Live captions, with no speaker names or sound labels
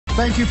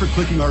Thank you for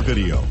clicking our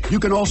video. You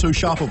can also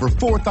shop over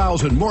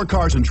 4,000 more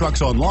cars and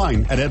trucks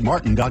online at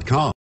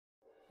edmartin.com.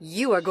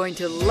 You are going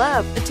to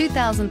love the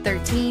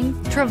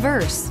 2013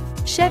 Traverse.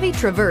 Chevy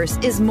Traverse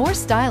is more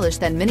stylish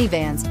than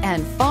minivans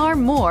and far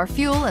more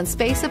fuel and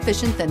space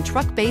efficient than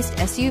truck-based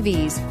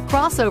SUVs.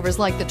 Crossovers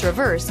like the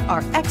Traverse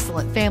are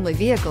excellent family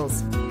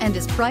vehicles and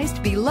is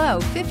priced below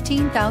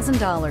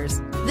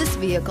 $15,000. This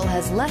vehicle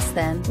has less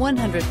than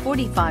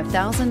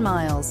 145,000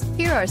 miles.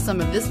 Here are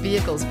some of this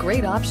vehicle's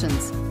great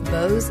options: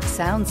 Bose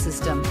sound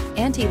system,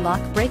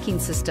 anti-lock braking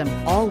system,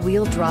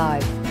 all-wheel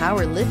drive,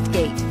 power lift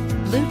gate,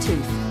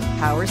 Bluetooth,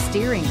 power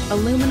steering,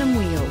 aluminum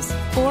wheels,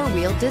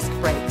 four-wheel disc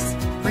brakes,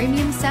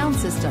 premium sound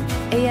system,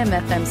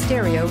 AM/FM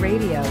stereo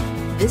radio.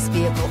 This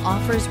vehicle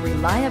offers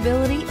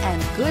reliability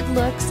and good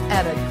looks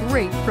at a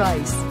great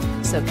price.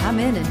 So come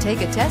in and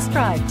take a test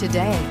drive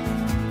today.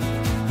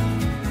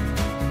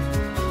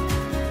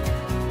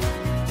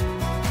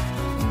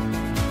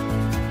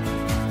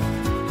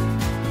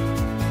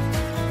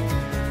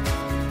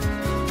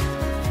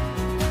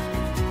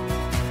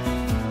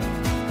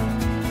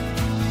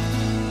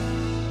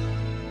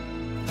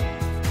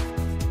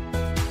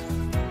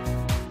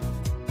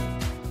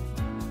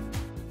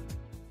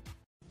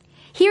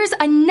 Here's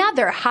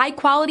another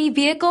high-quality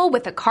vehicle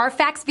with a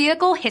Carfax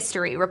Vehicle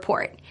History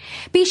Report.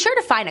 Be sure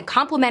to find a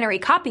complimentary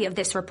copy of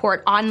this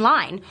report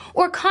online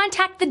or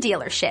contact the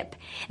dealership.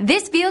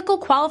 This vehicle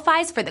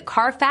qualifies for the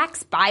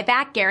Carfax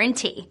Buyback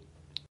Guarantee.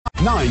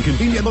 9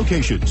 convenient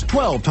locations,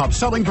 12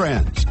 top-selling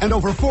brands, and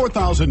over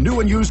 4,000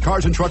 new and used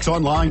cars and trucks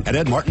online at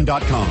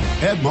edmartin.com.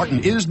 Ed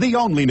Martin is the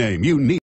only name you need.